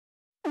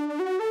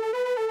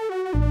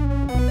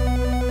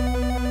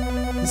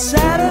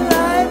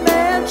Satellite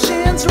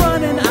mansions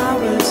running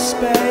out of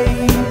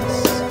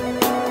space.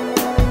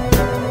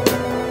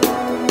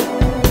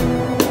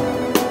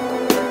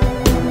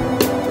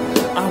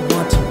 I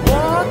want to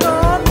walk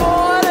on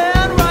board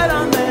and write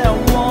on their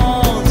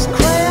walls.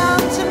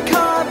 Crayons and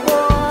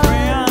cardboard,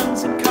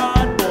 crayons and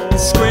cardboard.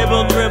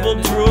 Scribble,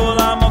 dribble, drool,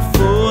 I'm a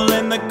fool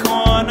in the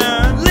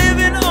corner,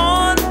 living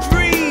on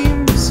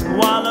dreams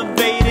while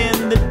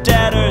evading the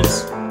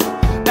debtors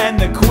and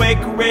the quick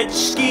rich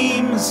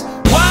schemes.